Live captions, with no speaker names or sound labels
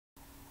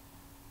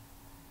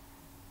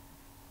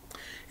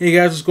Hey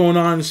guys, what's going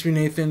on? It's me,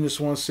 Nathan. Just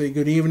want to say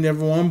good evening,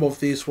 everyone, both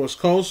the East West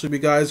Coast. Hope you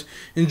guys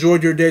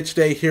enjoyed your day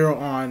today here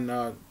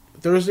on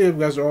Thursday. You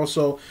guys are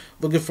also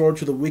looking forward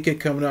to the weekend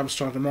coming up,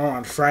 starting tomorrow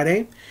on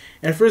Friday.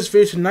 And for this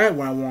video tonight,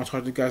 what I want to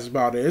talk to you guys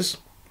about is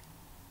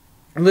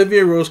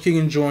Olivia Rose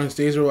Keegan joins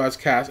Days of Our Lives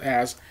cast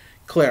as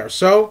Claire.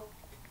 So,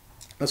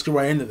 let's get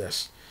right into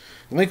this.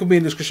 The link will be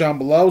in the description down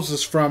below. This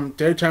is from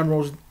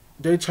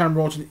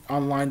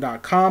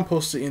DaytimeRollsOnline.com,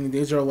 posted in the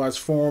Days of Our Lives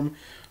forum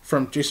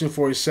from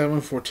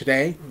Jason47 for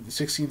today, the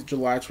 16th of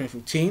July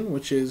 2015,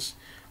 which is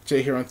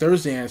today here on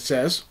Thursday, and it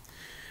says,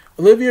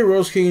 Olivia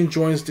Rose Keegan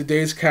joins the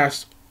Days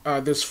cast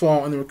this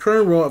fall in the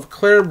recurring role of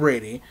Claire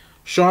Brady,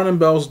 Sean and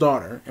Belle's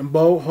daughter, and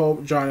Bo,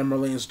 Hope, John, and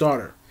Marlene's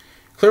daughter.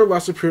 Claire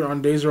last appeared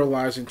on Days of Our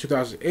Lives in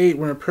 2008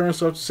 when her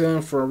parents left to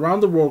sail for a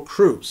round-the-world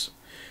cruise.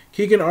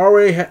 Keegan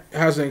already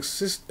has an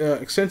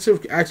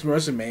extensive acting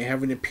resume,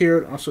 having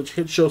appeared on such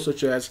hit shows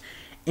such as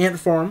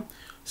Ant Farm,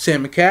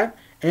 Sam and Cat,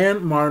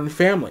 and Modern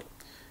Family.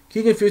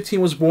 Keegan 15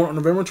 was born on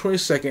November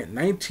 22nd,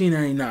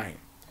 1999.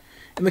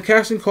 In the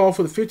casting call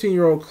for the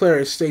 15-year-old Claire,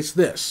 it states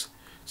this: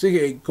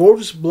 seeking a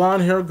gorgeous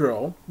blonde-haired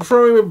girl,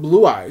 preferably with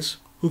blue eyes,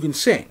 who can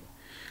sing.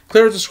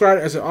 Claire is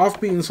described as an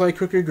offbeat and slightly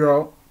quirky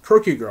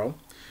girl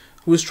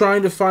who is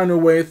trying to find her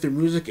way through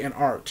music and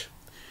art.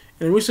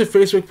 In a recent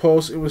Facebook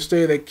post, it was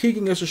stated that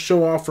Keegan gets to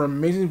show off her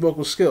amazing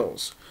vocal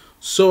skills,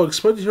 so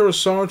expect to hear a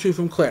song or two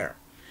from Claire.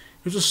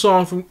 Here's a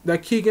song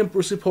that Keegan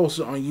recently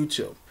posted on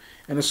YouTube,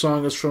 and the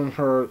song is from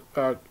her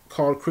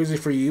called Crazy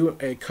For You,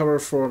 a cover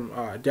from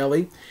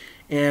Deli.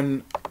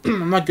 And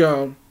I'm not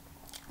going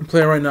to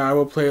play it right now. I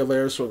will play it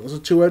later, so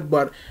listen to it,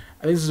 but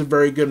I think this is a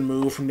very good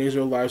move from Days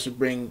of Our Lives to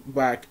bring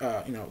back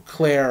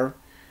Claire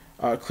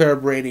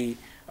Brady,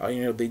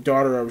 the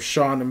daughter of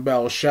Sean and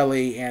Belle,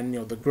 Shelley, and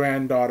the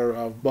granddaughter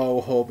of Bo,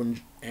 Hope,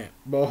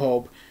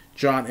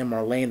 John, and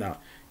Marlena.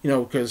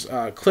 Because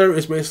Claire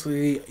is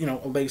basically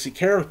a legacy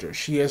character.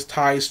 She has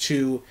ties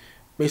to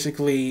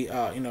basically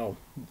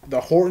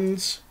the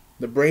Hortons,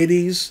 the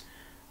Bradys,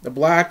 the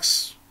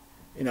Blacks,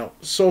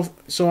 so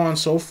on and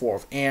so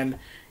forth. And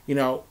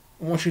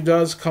when she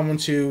does come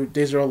into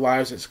Days of Our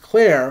Lives as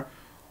Claire,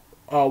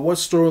 what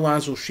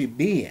storylines will she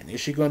be in?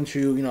 Is she going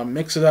to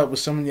mix it up with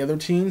some of the other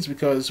teens?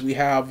 Because we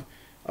have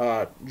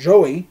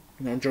Joey,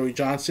 Joey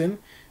Johnson,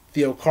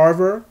 Theo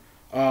Carver,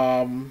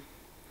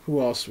 who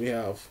else we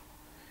have,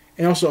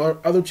 and also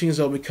other teens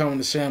that will be coming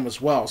to Sam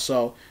as well.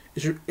 So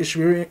it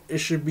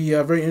should be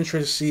very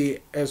interesting to see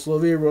as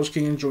Olivia Rose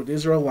Keegan enjoyed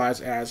Days of Our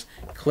Lives as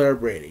Claire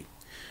Brady.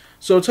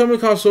 So tell me in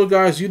the comments below,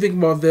 guys, do you think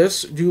about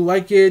this? Do you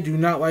like it? Do you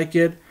not like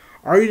it?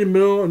 Are you in the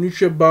middle or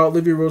neutral about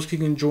Olivia Rose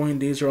Keegan enjoying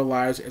Days of Our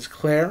Lives as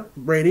Claire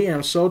Brady?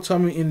 And so tell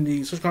me in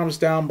the search comments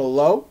down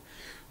below.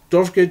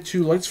 Don't forget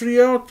to like this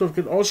video. Don't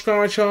forget to also subscribe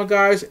to my channel,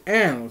 guys.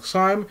 And next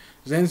time,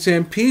 Zen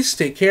Sam, peace.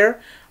 Take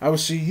care. I will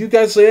see you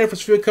guys later for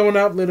this video coming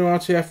up later on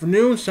today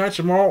afternoon, tonight,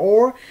 tomorrow,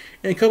 or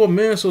in a couple of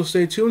minutes. So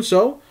stay tuned.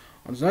 So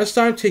until next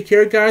time, take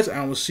care, guys. And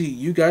I will see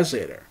you guys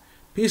later.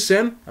 Peace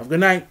and have a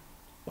good night.